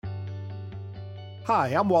Hi,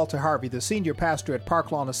 I'm Walter Harvey, the senior pastor at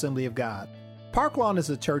Park Lawn Assembly of God. Park Lawn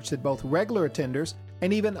is a church that both regular attenders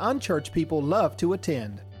and even unchurched people love to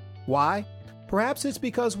attend. Why? Perhaps it's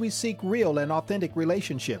because we seek real and authentic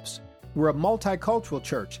relationships. We're a multicultural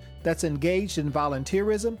church that's engaged in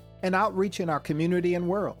volunteerism and outreach in our community and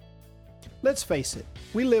world. Let's face it,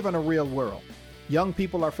 we live in a real world. Young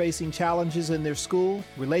people are facing challenges in their school,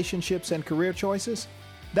 relationships, and career choices.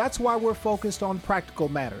 That's why we're focused on practical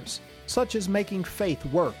matters, such as making faith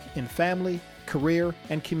work in family, career,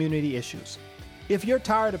 and community issues. If you're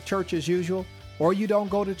tired of church as usual, or you don't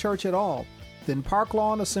go to church at all, then Park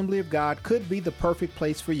Lawn Assembly of God could be the perfect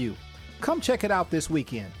place for you. Come check it out this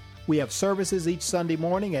weekend. We have services each Sunday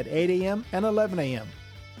morning at 8 a.m. and 11 a.m.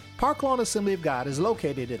 Park Lawn Assembly of God is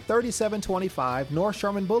located at 3725 North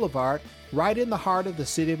Sherman Boulevard, right in the heart of the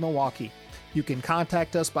city of Milwaukee. You can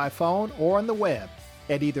contact us by phone or on the web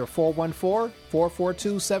at either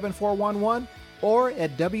 414-442-7411 or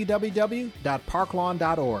at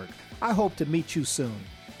www.parklawn.org. I hope to meet you soon.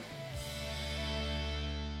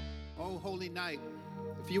 Oh, Holy Night.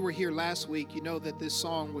 If you were here last week, you know that this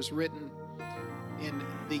song was written in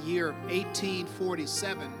the year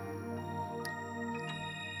 1847.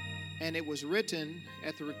 And it was written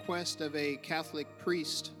at the request of a Catholic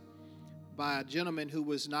priest by a gentleman who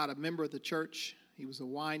was not a member of the church. He was a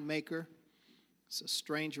winemaker. It's a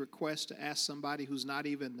strange request to ask somebody who's not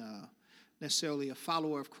even necessarily a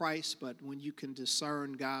follower of Christ, but when you can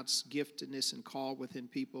discern God's giftedness and call within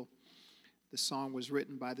people. The song was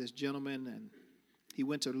written by this gentleman, and he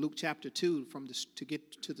went to Luke chapter 2 to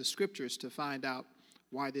get to the scriptures to find out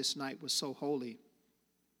why this night was so holy.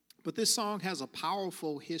 But this song has a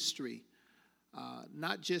powerful history,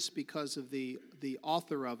 not just because of the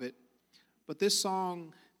author of it, but this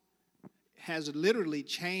song has literally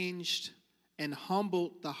changed and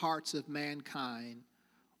humbled the hearts of mankind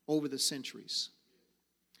over the centuries.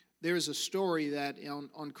 There is a story that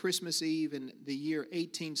on Christmas Eve in the year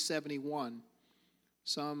 1871,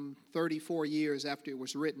 some 34 years after it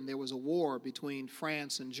was written, there was a war between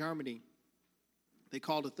France and Germany. They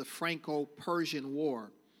called it the Franco-Persian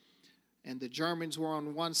War. And the Germans were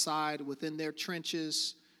on one side within their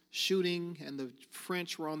trenches shooting, and the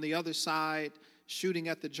French were on the other side shooting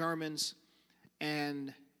at the Germans.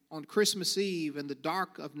 And on Christmas Eve, in the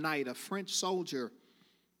dark of night, a French soldier,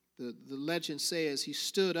 the legend says, he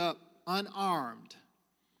stood up unarmed,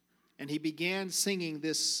 and he began singing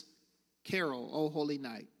this carol, O Holy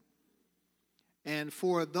Night. And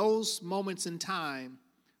for those moments in time,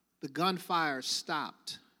 the gunfire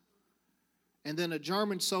stopped. And then a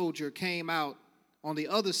German soldier came out on the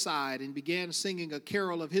other side and began singing a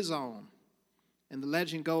carol of his own. And the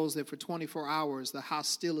legend goes that for 24 hours, the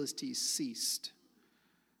hostilities ceased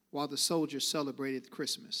while the soldiers celebrated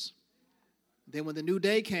Christmas. Then when the new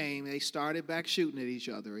day came, they started back shooting at each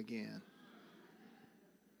other again.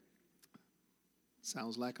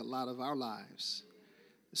 Sounds like a lot of our lives.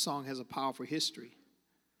 The song has a powerful history.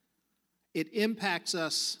 It impacts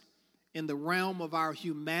us in the realm of our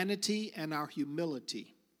humanity and our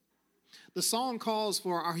humility. The song calls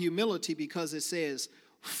for our humility because it says,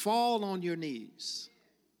 fall on your knees.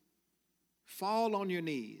 Fall on your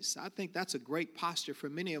knees. I think that's a great posture for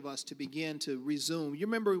many of us to begin to resume. You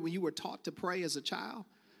remember when you were taught to pray as a child?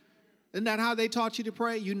 Isn't that how they taught you to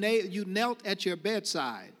pray? You knelt at your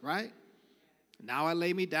bedside, right? Now I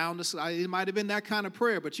lay me down to sleep. It might have been that kind of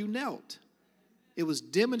prayer, but you knelt. It was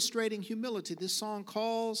demonstrating humility. This song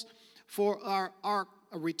calls for our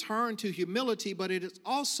return to humility, but it is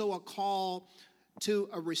also a call to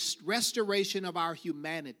a restoration of our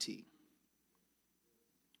humanity,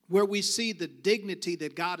 where we see the dignity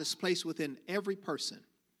that God has placed within every person,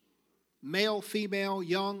 male, female,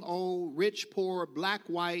 young, old, rich, poor, black,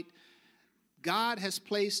 white. God has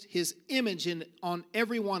placed his image on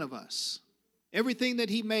every one of us. Everything that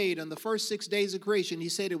he made on the first 6 days of creation, he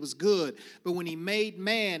said it was good. But when he made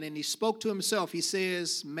man and he spoke to himself, he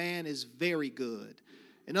says, man is very good.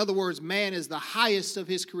 In other words, man is the highest of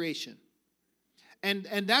his creation. And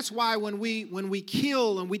that's why when we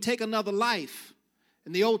kill and we take another life,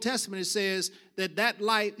 in the Old Testament it says that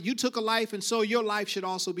life, you took a life and so your life should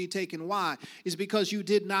also be taken. Why? It's because you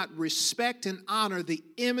did not respect and honor the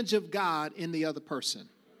image of God in the other person.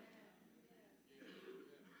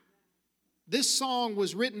 This song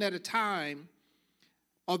was written at a time,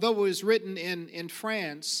 although it was written in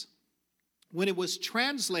France, when it was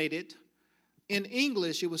translated in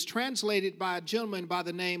English, it was translated by a gentleman by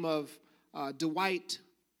the name of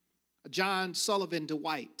John Sullivan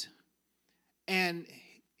Dwight. And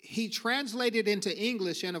he translated into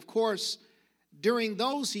English, and of course, during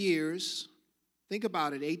those years, think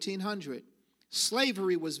about it, 1800,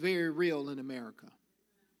 slavery was very real in America.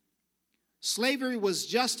 Slavery was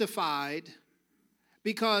justified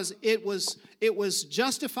because it was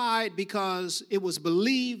justified because it was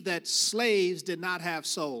believed that slaves did not have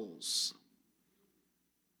souls.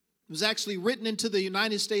 It was actually written into the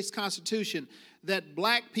United States Constitution that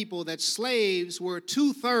black people, that slaves were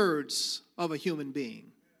 2/3 of a human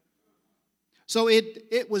being. So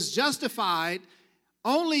it was justified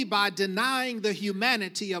only by denying the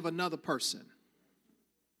humanity of another person.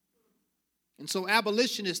 And so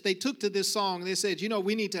abolitionists, they took to this song, they said,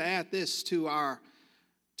 we need to add this to our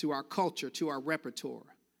culture, to our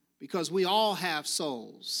repertoire, because we all have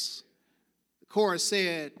souls. The chorus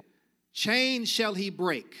said, chains shall he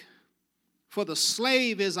break, for the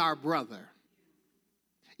slave is our brother.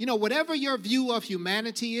 Whatever your view of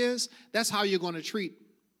humanity is, that's how you're going to treat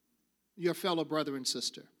your fellow brother and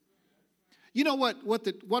sister. You know what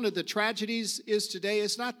one of the tragedies is today?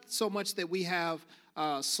 It's not so much that we have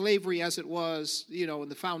slavery as it was, in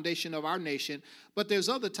the foundation of our nation, but there's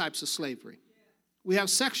other types of slavery. We have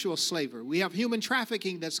sexual slavery. We have human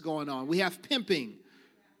trafficking that's going on. We have pimping.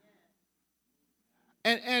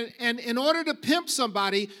 And in order to pimp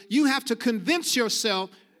somebody, you have to convince yourself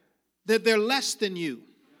that they're less than you.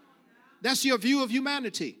 That's your view of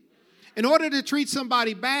humanity. In order to treat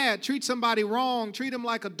somebody bad, treat somebody wrong, treat them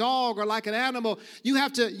like a dog or like an animal, you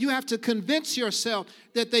have to convince yourself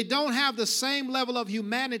that they don't have the same level of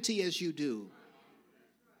humanity as you do.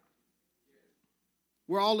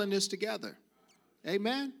 We're all in this together.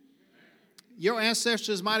 Amen? Your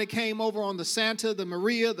ancestors might have came over on the Santa, the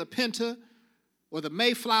Maria, the Pinta, or the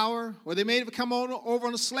Mayflower, or they may have come over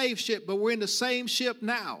on a slave ship, but we're in the same ship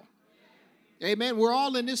now. Amen? We're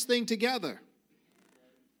all in this thing together.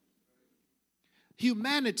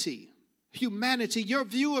 Humanity, your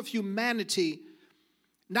view of humanity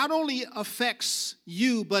not only affects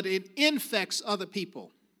you, but it infects other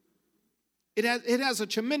people. It has a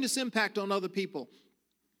tremendous impact on other people.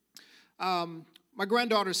 My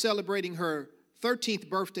granddaughter's celebrating her 13th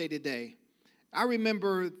birthday today. I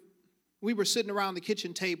remember we were sitting around the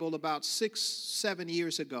kitchen table about 6-7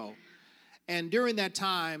 years ago. And during that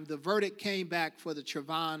time, the verdict came back for the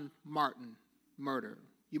Trayvon Martin murder.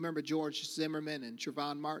 You remember George Zimmerman and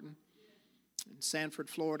Trayvon Martin in Sanford,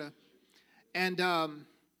 Florida? And,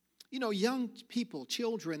 young people,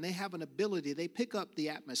 children, they have an ability. They pick up the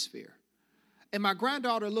atmosphere. And my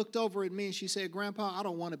granddaughter looked over at me and she said, Grandpa, I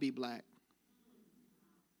don't want to be black.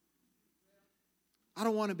 I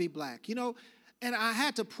don't want to be black. And I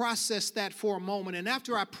had to process that for a moment. And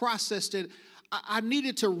after I processed it, I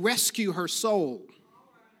needed to rescue her soul.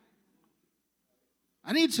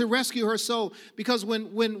 I needed to rescue her soul because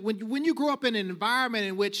when you grow up in an environment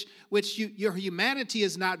in which your humanity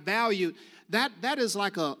is not valued, that is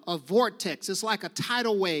like a vortex. It's like a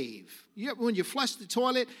tidal wave. When you flush the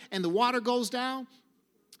toilet and the water goes down,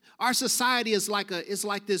 our society is like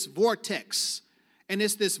this vortex. And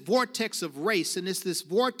it's this vortex of race, and it's this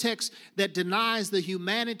vortex that denies the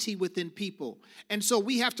humanity within people. And so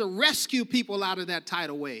we have to rescue people out of that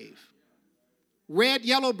tidal wave. Red,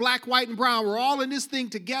 yellow, black, white, and brown, we're all in this thing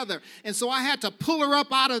together. And so I had to pull her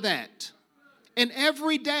up out of that. And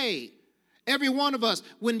every day, every one of us,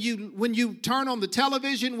 when you turn on the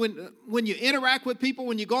television, when you interact with people,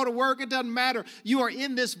 when you go to work, it doesn't matter. You are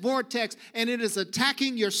in this vortex, and it is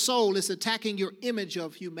attacking your soul. It's attacking your image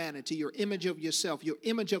of humanity, your image of yourself, your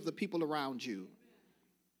image of the people around you.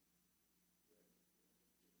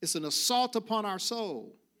 It's an assault upon our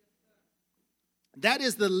soul. That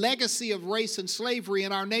is the legacy of race and slavery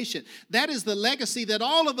in our nation. That is the legacy that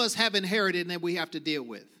all of us have inherited and that we have to deal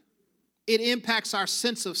with. It impacts our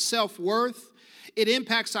sense of self-worth. It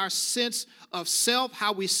impacts our sense of self,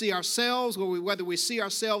 how we see ourselves, whether we see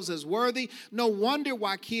ourselves as worthy. No wonder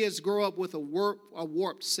why kids grow up with a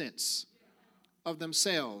warped sense of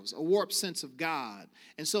themselves, a warped sense of God.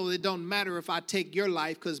 And so it don't matter if I take your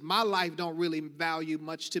life, because my life don't really value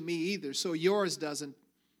much to me either, so yours doesn't.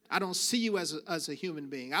 I don't see you as a human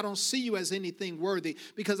being. I don't see you as anything worthy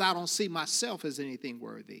because I don't see myself as anything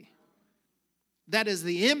worthy. That is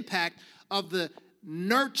the impact of the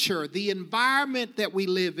nurture, the environment that we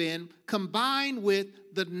live in, combined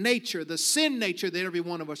with the nature, the sin nature that every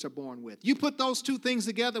one of us are born with. You put those two things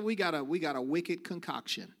together, we got a wicked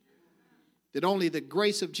concoction that only the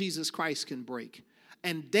grace of Jesus Christ can break.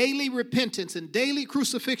 And daily repentance and daily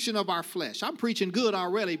crucifixion of our flesh. I'm preaching good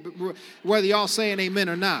already, whether y'all saying amen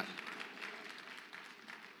or not.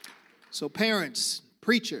 So parents,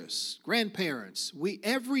 preachers, grandparents,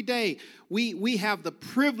 every day we have the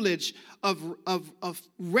privilege of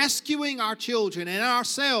rescuing our children and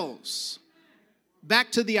ourselves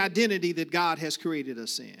back to the identity that God has created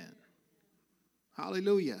us in.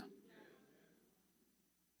 Hallelujah.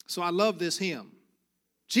 So I love this hymn.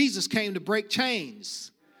 Jesus came to break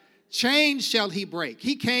chains. Chains shall he break.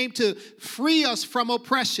 He came to free us from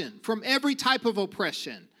oppression, from every type of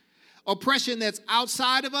oppression. Oppression that's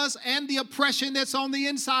outside of us and the oppression that's on the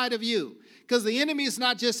inside of you. Because the enemy is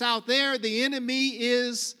not just out there, the enemy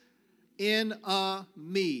is in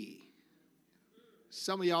me.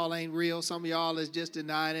 Some of y'all ain't real. Some of y'all is just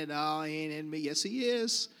denying it. Oh, he ain't in me. Yes, he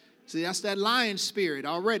is. See, that's that lion spirit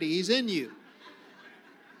already. He's in you.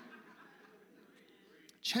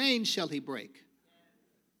 Chains shall he break.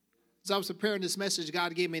 As I was preparing this message,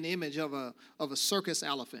 God gave me an image of a circus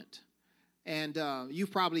elephant. And you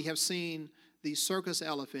probably have seen these circus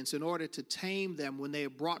elephants. In order to tame them when they are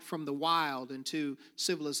brought from the wild into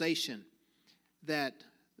civilization, that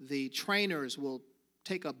the trainers will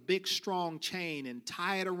take a big strong chain and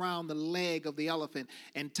tie it around the leg of the elephant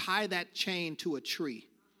and tie that chain to a tree.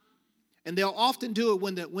 And they'll often do it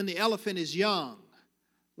when the elephant is young,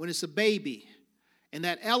 when it's a baby. And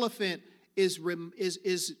that elephant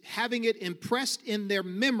is having it impressed in their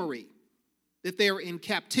memory that they are in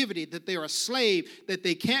captivity, that they're a slave, that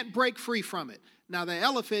they can't break free from it. Now, the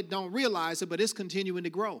elephant don't realize it, but it's continuing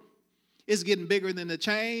to grow. It's getting bigger than the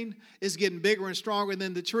chain. It's getting bigger and stronger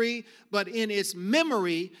than the tree. But in its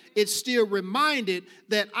memory, it's still reminded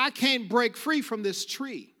that I can't break free from this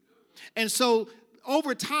tree. And so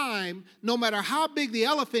over time, no matter how big the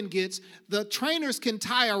elephant gets, the trainers can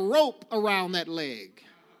tie a rope around that leg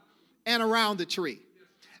and around the tree.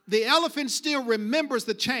 The elephant still remembers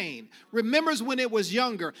the chain, remembers when it was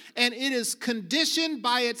younger, and it is conditioned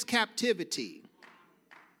by its captivity.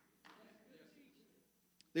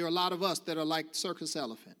 There are a lot of us that are like circus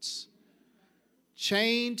elephants,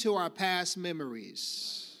 chained to our past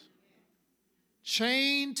memories,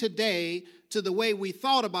 chained today to the way we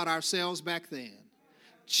thought about ourselves back then,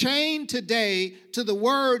 chained today to the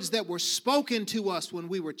words that were spoken to us when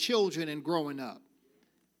we were children and growing up,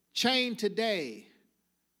 chained today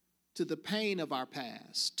to the pain of our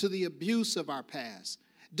past, to the abuse of our past.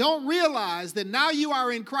 Don't realize that now you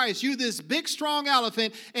are in Christ. You're this big, strong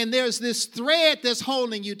elephant, and there's this thread that's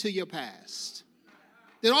holding you to your past.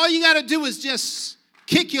 That all you got to do is just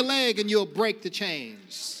kick your leg and you'll break the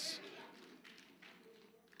chains.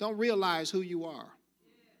 Don't realize who you are.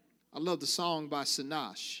 I love the song by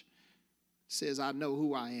Sinash. It says, I know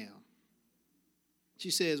who I am.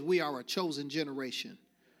 She says, we are a chosen generation.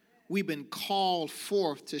 We've been called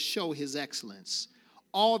forth to show his excellence.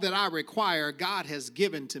 All that I require, God has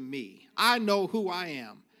given to me. I know who I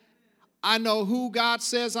am. I know who God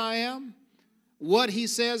says I am, what he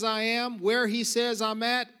says I am, where he says I'm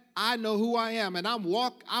at. I know who I am, and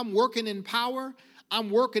I'm working in power. I'm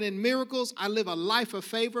working in miracles. I live a life of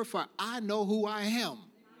favor, for I know who I am.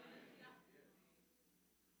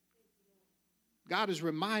 God is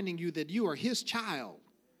reminding you that you are his child.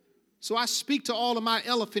 So I speak to all of my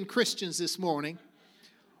elephant Christians this morning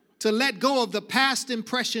to let go of the past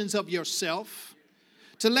impressions of yourself,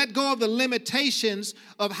 to let go of the limitations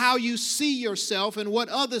of how you see yourself and what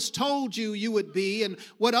others told you you would be and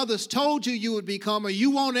what others told you you would become, or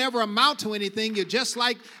you won't ever amount to anything. You're just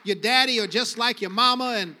like your daddy or just like your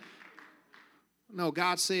mama. And no,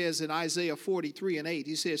 God says in Isaiah 43:8,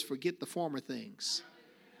 he says, forget the former things.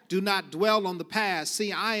 Do not dwell on the past.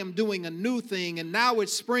 See, I am doing a new thing, and now it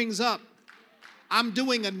springs up. I'm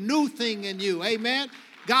doing a new thing in you. Amen.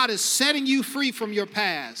 God is setting you free from your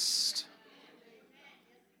past.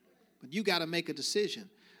 But you got to make a decision.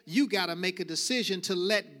 You got to make a decision to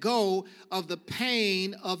let go of the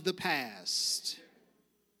pain of the past.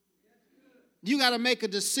 You got to make a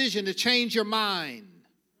decision to change your mind,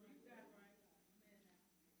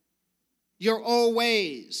 your old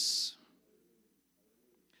ways.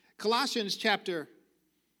 Colossians chapter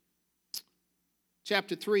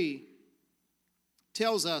 3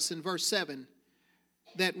 tells us in verse 7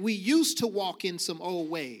 that we used to walk in some old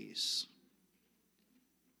ways.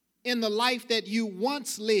 In the life that you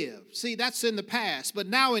once lived. See, that's in the past. But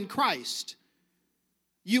now in Christ,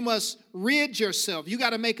 you must rid yourself. You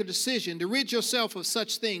got to make a decision to rid yourself of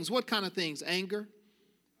such things. What kind of things? Anger,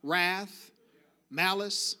 wrath,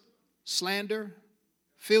 malice, slander,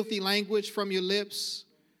 filthy language from your lips.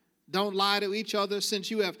 Don't lie to each other, since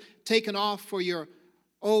you have taken off for your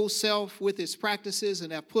old self with its practices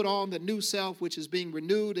and have put on the new self, which is being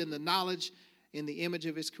renewed in the knowledge in the image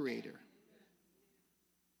of its creator.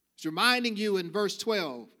 It's reminding you in verse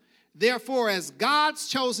 12, therefore, as God's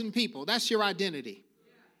chosen people, that's your identity.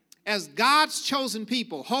 As God's chosen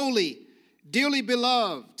people, holy, dearly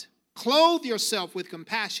beloved, clothe yourself with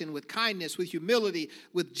compassion, with kindness, with humility,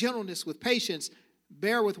 with gentleness, with patience.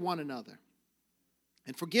 Bear with one another.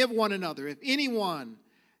 And forgive one another. If anyone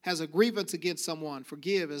has a grievance against someone,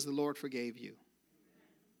 forgive as the Lord forgave you.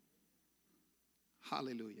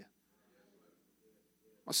 Hallelujah.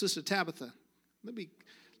 My sister Tabitha, let me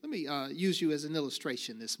use you as an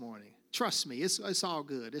illustration this morning. Trust me, it's all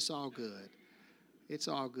good. It's all good. It's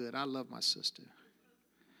all good. I love my sister.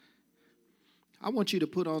 I want you to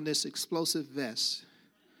put on this explosive vest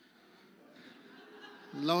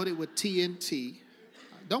loaded with TNT.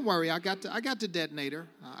 Don't worry, I got the detonator.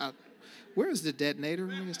 Where is the detonator?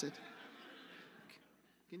 Where is it?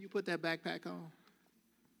 Can you put that backpack on?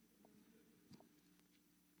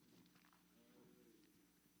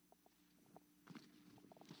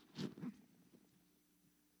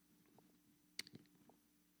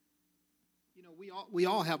 You know, we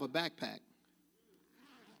all have a backpack.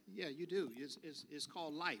 Yeah, you do. It's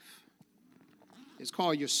called life. It's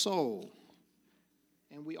called your soul.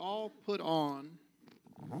 And we all put on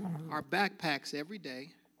our backpacks every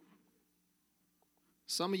day.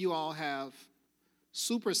 Some of you all have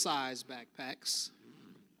supersized backpacks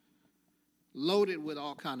loaded with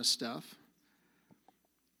all kind of stuff.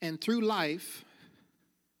 And through life,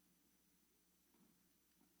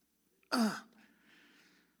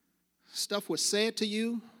 stuff was said to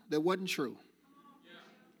you that wasn't true.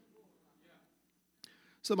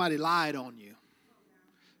 Somebody lied on you.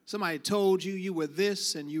 Somebody told you you were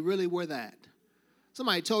this and you really were that.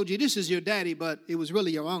 Somebody told you this is your daddy, but it was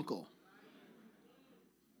really your uncle.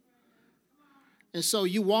 And so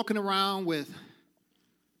you walking around with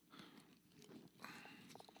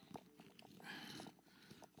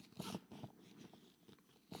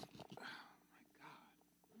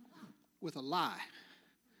a lie.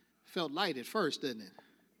 Felt light at first, didn't it?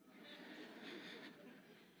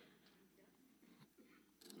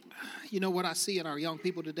 You know what I see in our young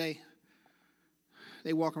people today?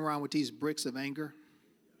 They walk around with these bricks of anger.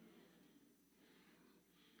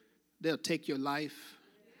 They'll take your life.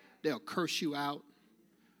 They'll curse you out.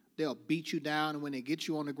 They'll beat you down. And when they get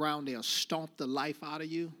you on the ground, they'll stomp the life out of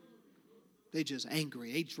you. They're just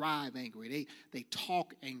angry. They drive angry. They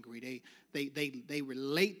talk angry. They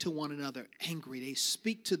relate to one another angry. They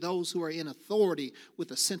speak to those who are in authority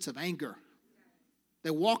with a sense of anger.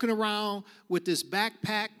 They're walking around with this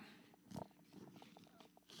backpack.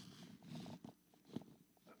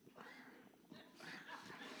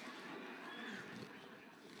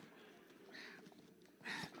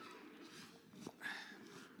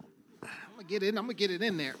 I'm gonna get it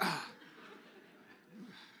in there.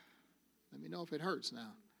 Let me know if it hurts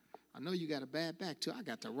now. I know you got a bad back too. I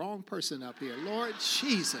got the wrong person up here. Lord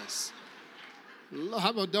Jesus.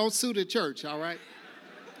 Lord, don't sue the church, all right?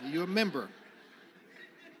 You're a member.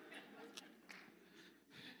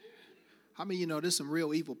 How many of you know there's some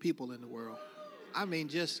real evil people in the world? I mean,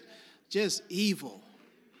 just evil.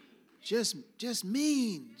 Just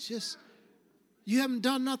mean. You haven't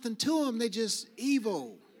done nothing to them. They just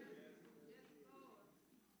evil.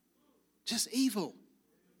 Just evil.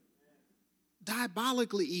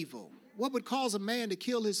 Diabolically evil. What would cause a man to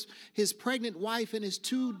kill his pregnant wife and his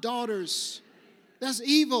 2 daughters? That's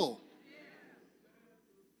evil.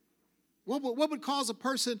 What would cause a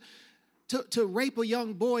person to rape a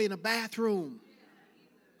young boy in a bathroom?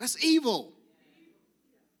 That's evil.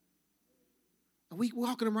 And we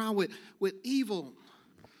walking around with evil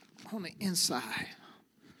on the inside.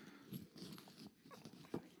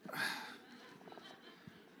 I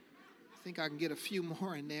think I can get a few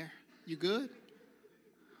more in there. You good?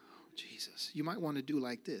 Oh, Jesus. You might want to do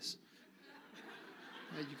like this.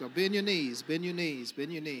 There you go. Bend your knees. Bend your knees.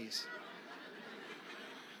 Bend your knees.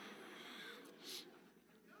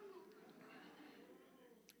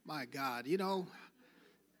 My God. You know,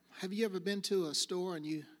 have you ever been to a store and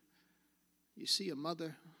you see a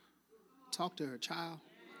mother talk to her child?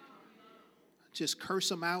 Just curse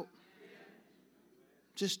them out.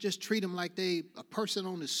 Just treat them like they a person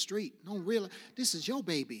on the street. Don't realize this is your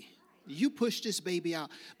baby. You push this baby out,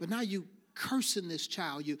 but now you cursing this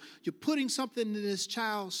child. You're putting something in this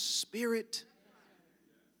child's spirit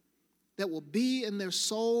that will be in their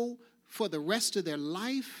soul for the rest of their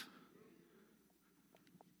life.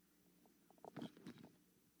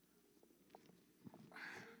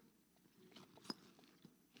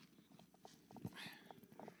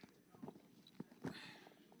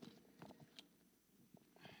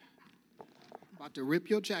 About to rip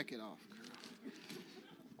your jacket off.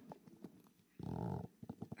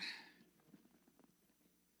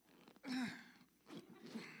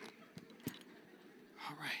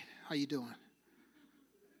 All right, how you doing?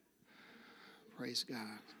 Praise God.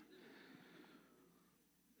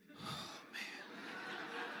 Oh,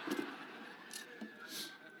 man.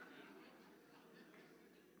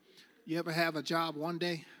 You ever have a job one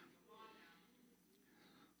day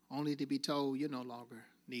only to be told you're no longer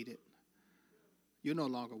needed? You're no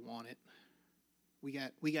longer wanted. We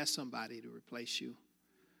got somebody to replace you.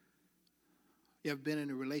 You ever been in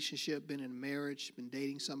a relationship, been in a marriage, been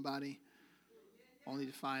dating somebody, only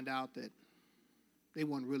to find out that they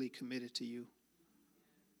weren't really committed to you?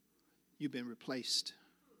 You've been replaced.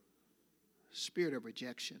 Spirit of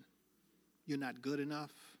rejection. You're not good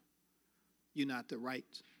enough. You're not the right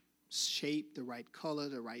shape, the right color,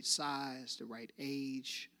 the right size, the right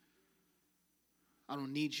age. I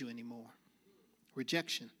don't need you anymore.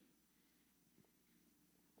 Rejection.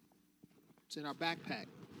 It's in our backpack.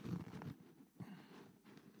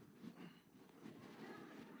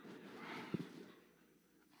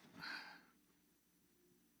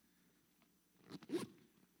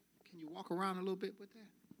 Can you walk around a little bit with that?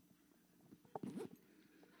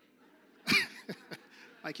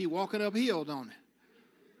 Like you walking uphill, don't it?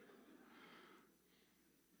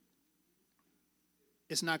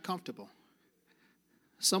 It's not comfortable.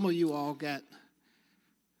 Some of you all got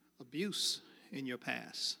abuse in your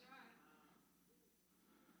past.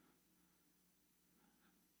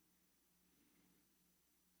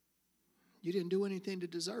 You didn't do anything to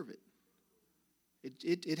deserve it.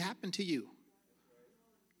 It happened to you.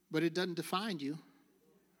 But it doesn't define you.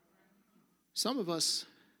 Some of us,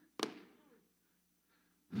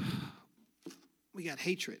 we got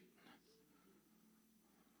hatred.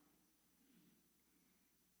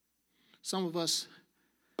 Some of us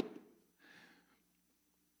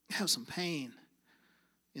have some pain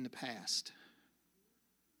in the past.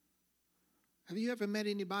 Have you ever met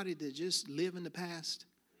anybody that just live in the past?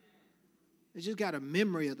 They just got a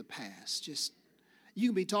memory of the past. Just you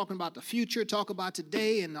can be talking about the future, talk about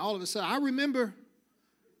today, and all of a sudden, I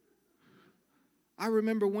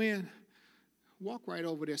remember when. Walk right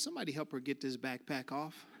over there. Somebody help her get this backpack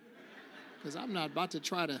off, because I'm not about to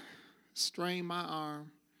try to strain my arm,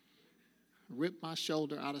 rip my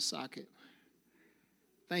shoulder out of socket.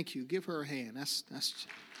 Thank you. Give her a hand. That's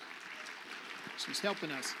she's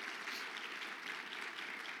helping us.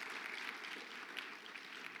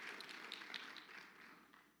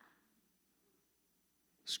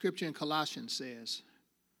 Scripture in Colossians says,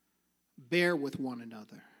 bear with one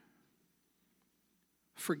another.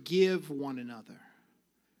 Forgive one another.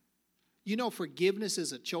 You know, forgiveness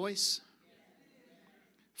is a choice.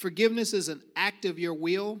 Forgiveness is an act of your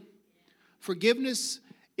will. Forgiveness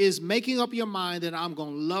is making up your mind that I'm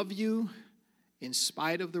going to love you in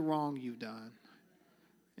spite of the wrong you've done,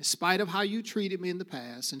 in spite of how you treated me in the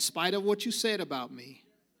past, in spite of what you said about me.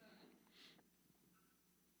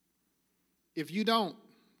 If you don't,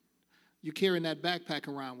 you're carrying that backpack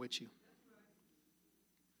around with you.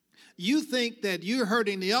 You think that you're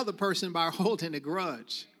hurting the other person by holding a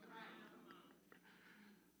grudge.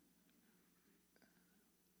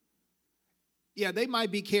 Yeah, they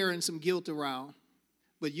might be carrying some guilt around,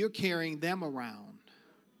 but you're carrying them around.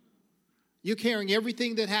 You're carrying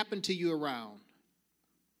everything that happened to you around.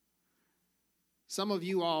 Some of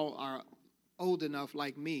you all are old enough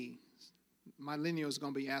like me. My lineal is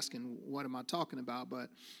going to be asking, what am I talking about? But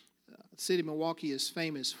the city of Milwaukee is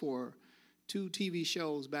famous for two TV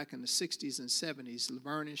shows back in the 60s and 70s,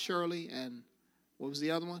 Laverne and Shirley, and what was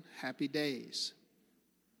the other one? Happy Days.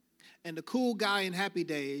 And the cool guy in Happy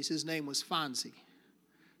Days, his name was Fonzie.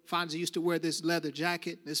 Fonzie used to wear this leather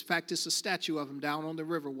jacket. In fact, it's a statue of him down on the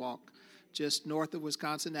Riverwalk, just north of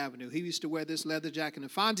Wisconsin Avenue. He used to wear this leather jacket,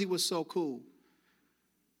 and Fonzie was so cool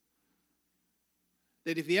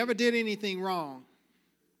that if he ever did anything wrong,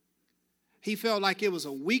 he felt like it was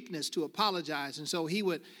a weakness to apologize, and so he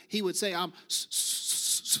would say,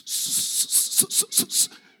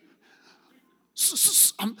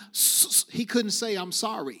 he couldn't say I'm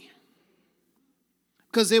sorry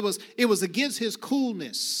because it was against his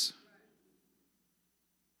coolness.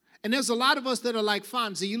 And there's a lot of us that are like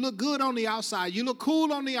Fonzie. You look good on the outside, you look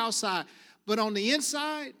cool on the outside, but on the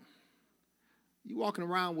inside, you're walking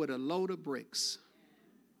around with a load of bricks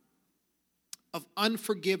of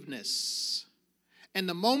unforgiveness. And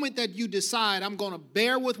the moment that you decide, I'm going to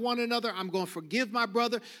bear with one another, I'm going to forgive my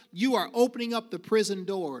brother, you are opening up the prison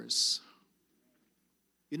doors.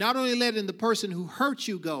 You're not only letting the person who hurt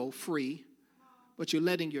you go free, but you're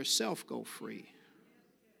letting yourself go free.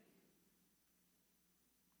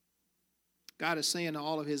 God is saying to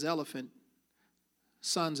all of his elephant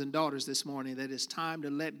sons and daughters this morning that it's time to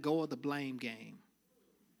let go of the blame game.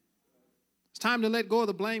 It's time to let go of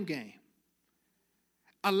the blame game.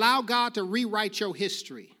 Allow God to rewrite your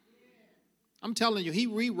history. I'm telling you, he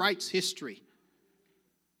rewrites history.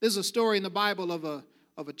 There's a story in the Bible of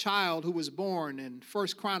a child who was born in 1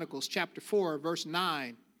 Chronicles chapter 4, verse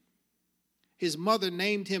 9. his mother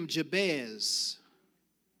named him Jabez,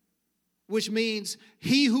 which means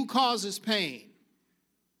he who causes pain.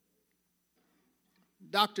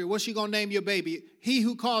 Doctor, what's she going to name your baby? He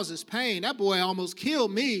who causes pain. That boy almost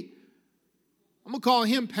killed me. I'm going to call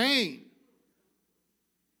him Pain.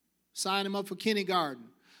 Sign him up for kindergarten.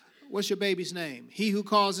 What's your baby's name? He who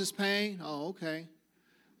causes pain? Oh, okay.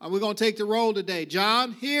 We're going to take the roll today.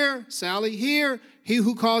 John, here. Sally, here. He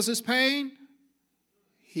who causes pain?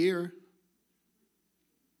 Here.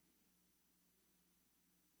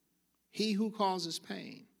 He who causes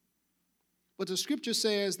pain. But the scripture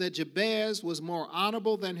says that Jabez was more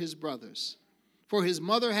honorable than his brothers. For his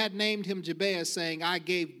mother had named him Jabez, saying, I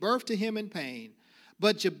gave birth to him in pain.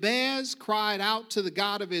 But Jabez cried out to the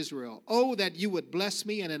God of Israel, oh, that you would bless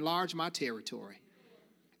me and enlarge my territory.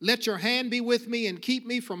 Let your hand be with me and keep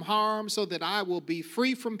me from harm so that I will be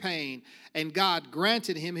free from pain. And God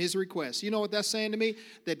granted him his request. You know what that's saying to me?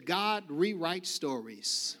 That God rewrites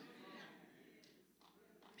stories.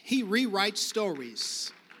 He rewrites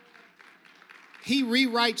stories. He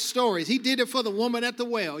rewrites stories. He did it for the woman at the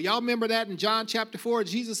well. Y'all remember that in John chapter 4?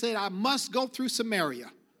 Jesus said, I must go through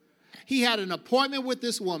Samaria. He had an appointment with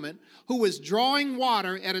this woman who was drawing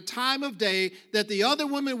water at a time of day that the other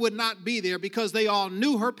women would not be there because they all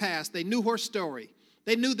knew her past. They knew her story.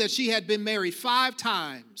 They knew that she had been married 5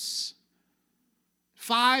 times,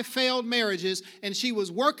 5 failed marriages, and she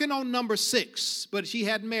was working on number 6, but she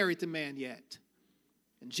hadn't married the man yet.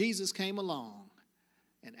 And Jesus came along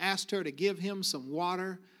and asked her to give him some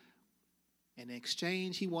water. In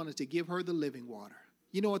exchange, he wanted to give her the living water.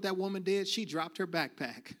 You know what that woman did? She dropped her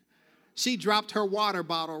backpack. She dropped her water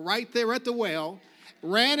bottle right there at the well,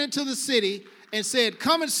 ran into the city, and said,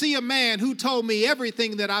 come and see a man who told me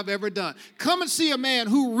everything that I've ever done. Come and see a man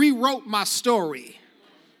who rewrote my story.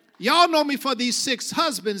 Y'all know me for these 6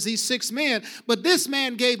 husbands, these 6 men, but this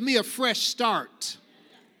man gave me a fresh start.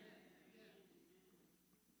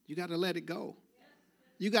 You got to let it go.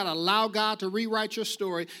 You got to allow God to rewrite your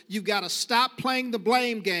story. You've got to stop playing the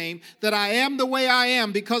blame game that I am the way I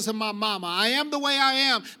am because of my mama. I am the way I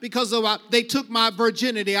am because of they took my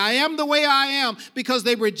virginity. I am the way I am because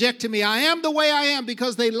they rejected me. I am the way I am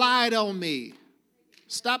because they lied on me.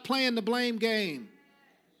 Stop playing the blame game.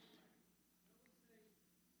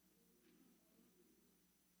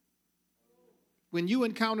 When you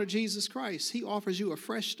encounter Jesus Christ, he offers you a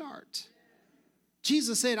fresh start.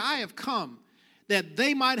 Jesus said, I have come that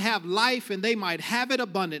they might have life and they might have it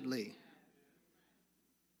abundantly.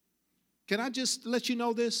 Can I just let you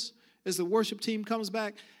know this as the worship team comes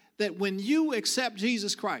back? That when you accept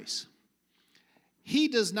Jesus Christ, he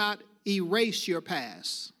does not erase your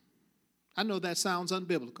past. I know that sounds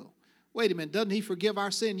unbiblical. Wait a minute, doesn't he forgive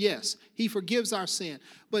our sin? Yes, he forgives our sin.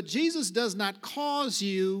 But Jesus does not cause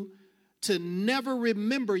you to never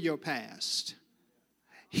remember your past.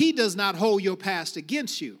 He does not hold your past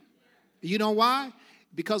against you. You know why?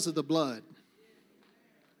 Because of the blood.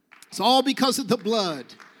 It's all because of the blood.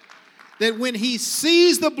 That when he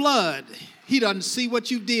sees the blood, he doesn't see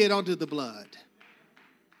what you did under the blood.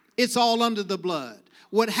 It's all under the blood.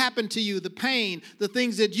 What happened to you, the pain, the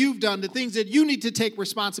things that you've done, the things that you need to take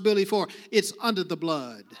responsibility for, it's under the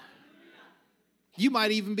blood. You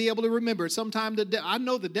might even be able to remember it. Sometime I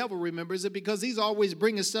know the devil remembers it because he's always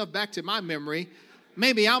bringing stuff back to my memory.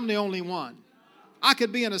 Maybe I'm the only one. I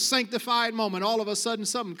could be in a sanctified moment. All of a sudden,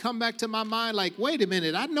 something come back to my mind like, wait a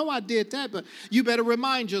minute, I know I did that, but you better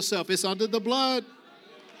remind yourself, it's under the blood.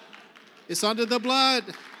 It's under the blood.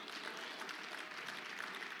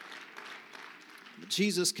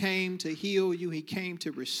 Jesus came to heal you. He came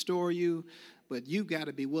to restore you, but you got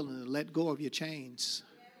to be willing to let go of your chains.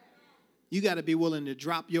 You got to be willing to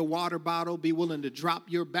drop your water bottle, be willing to drop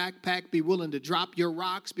your backpack, be willing to drop your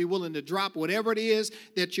rocks, be willing to drop whatever it is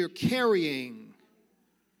that you're carrying.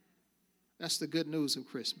 That's the good news of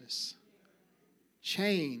Christmas.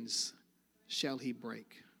 Chains shall he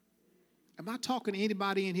break. Am I talking to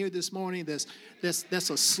anybody in here this morning that's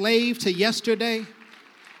a slave to yesterday?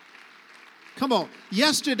 Come on.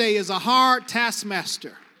 Yesterday is a hard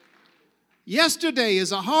taskmaster. Yesterday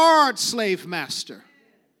is a hard slave master.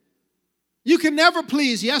 You can never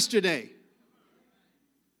please yesterday.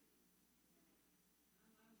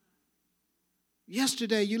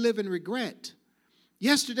 Yesterday you live in regret.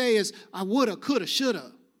 Yesterday is I woulda, coulda,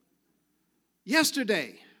 shoulda.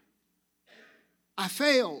 Yesterday I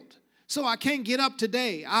failed, so I can't get up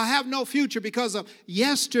today. I have no future because of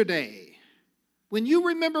yesterday. When you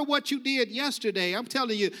remember what you did yesterday, I'm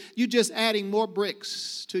telling you, you're just adding more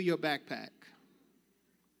bricks to your backpack.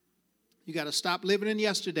 You got to stop living in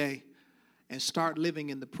yesterday and start living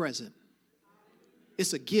in the present.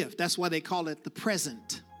 It's a gift. That's why they call it the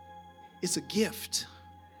present. It's a gift.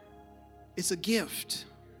 It's a gift.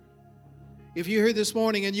 If you're here this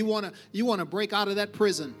morning and you want to break out of that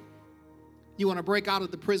prison, you want to break out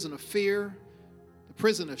of the prison of fear, the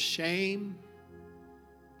prison of shame,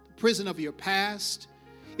 the prison of your past.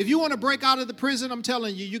 If you want to break out of the prison, I'm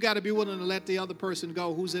telling you, you got to be willing to let the other person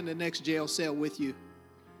go who's in the next jail cell with you.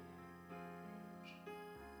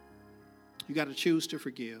 You got to choose to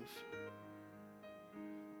forgive.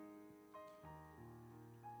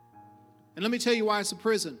 And let me tell you why it's a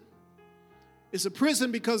prison. It's a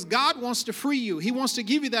prison because God wants to free you. He wants to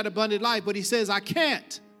give you that abundant life, but he says, I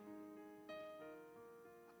can't.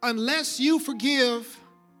 Unless you forgive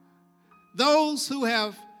those who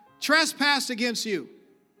have trespassed against you,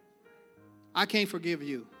 I can't forgive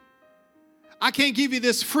you. I can't give you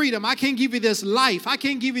this freedom. I can't give you this life. I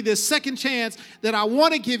can't give you this second chance that I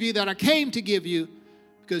want to give you, that I came to give you,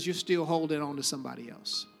 because you're still holding on to somebody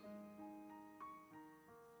else.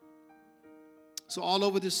 So all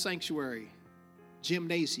over this sanctuary,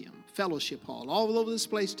 gymnasium, fellowship hall, all over this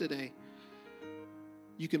place today,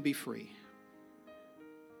 you can be free.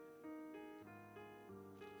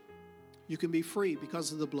 You can be free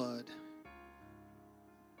because of the blood.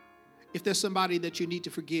 If there's somebody that you need to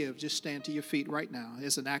forgive, just stand to your feet right now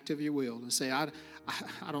as an act of your will and say,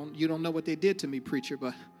 you don't know what they did to me, preacher,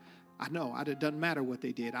 but I know. It doesn't matter what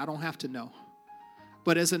they did. I don't have to know.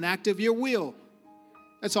 But as an act of your will,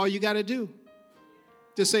 that's all you got to do.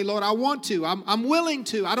 Just say, Lord, I want to. I'm willing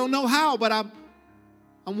to. I don't know how, but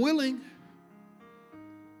I'm willing.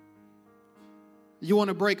 You want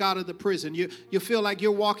to break out of the prison. You feel like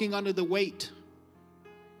you're walking under the weight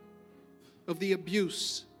of the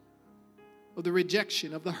abuse, of the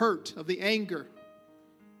rejection, of the hurt, of the anger,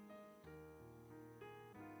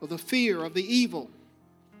 of the fear, of the evil.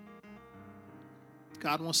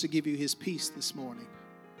 God wants to give you his peace this morning.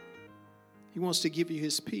 He wants to give you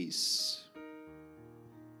his peace.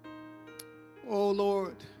 Oh,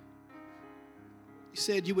 Lord, you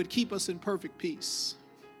said you would keep us in perfect peace.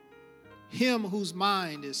 Him whose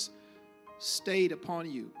mind is stayed upon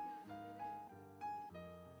you.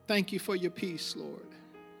 Thank you for your peace, Lord.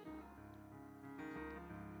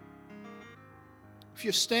 If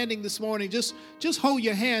you're standing this morning, just hold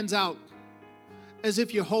your hands out as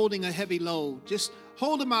if you're holding a heavy load. Just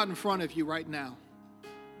hold them out in front of you right now.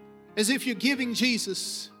 As if you're giving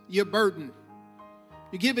Jesus your burden.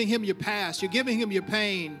 You're giving him your past. You're giving him your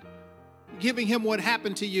pain. You're giving him what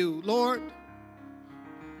happened to you. Lord,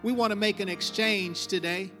 we want to make an exchange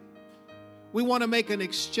today. We want to make an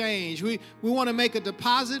exchange. We want to make a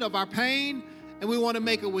deposit of our pain, and we want to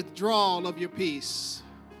make a withdrawal of your peace.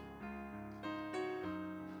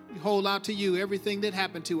 We hold out to you everything that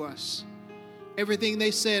happened to us, everything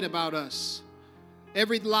they said about us,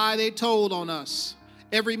 every lie they told on us,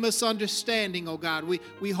 every misunderstanding, oh God.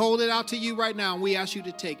 We hold it out to you right now, and we ask you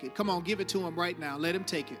to take it. Come on, give it to him right now. Let him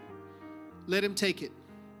take it. Let him take it.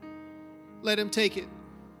 Let him take it.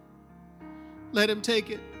 Let him take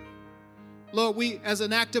it. Lord, we, as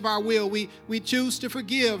an act of our will, we choose to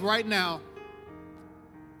forgive right now.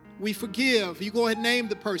 We forgive. You go ahead and name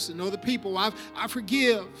the person or the people. I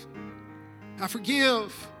forgive. I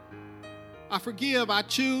forgive. I forgive. I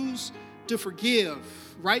choose to forgive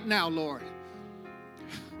right now, Lord.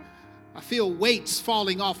 I feel weights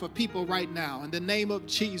falling off of people right now in the name of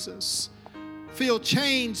Jesus. I feel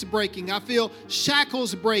chains breaking. I feel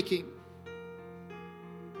shackles breaking.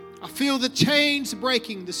 I feel the chains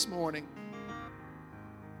breaking this morning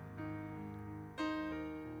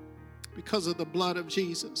because of the blood of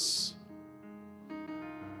Jesus.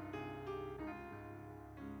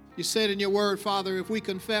 You said in your word, Father, if we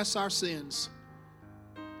confess our sins,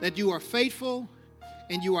 that you are faithful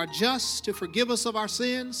and you are just to forgive us of our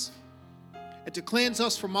sins and to cleanse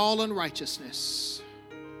us from all unrighteousness.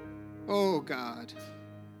 Oh, God,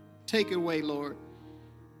 take it away, Lord.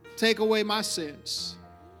 Take away my sins.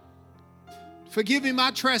 Forgive me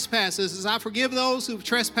my trespasses as I forgive those who've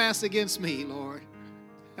trespassed against me, Lord.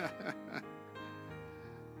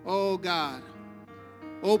 Oh, God,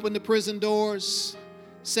 open the prison doors.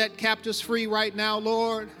 Set captives free right now,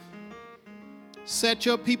 Lord. Set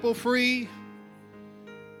your people free.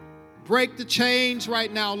 Break the chains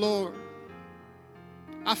right now, Lord.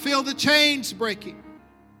 I feel the chains breaking.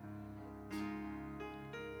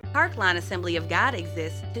 Parkline Assembly of God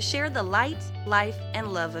exists to share the light, life,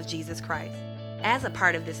 and love of Jesus Christ. As a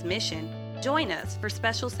part of this mission, join us for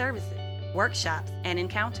special services, workshops, and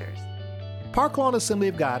encounters. Park Lawn Assembly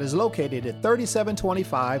of God is located at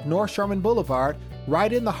 3725 North Sherman Boulevard,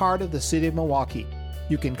 right in the heart of the city of Milwaukee.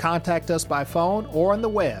 You can contact us by phone or on the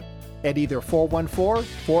web at either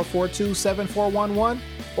 414-442-7411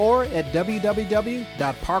 or at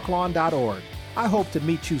www.parklawn.org. I hope to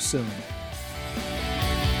meet you soon.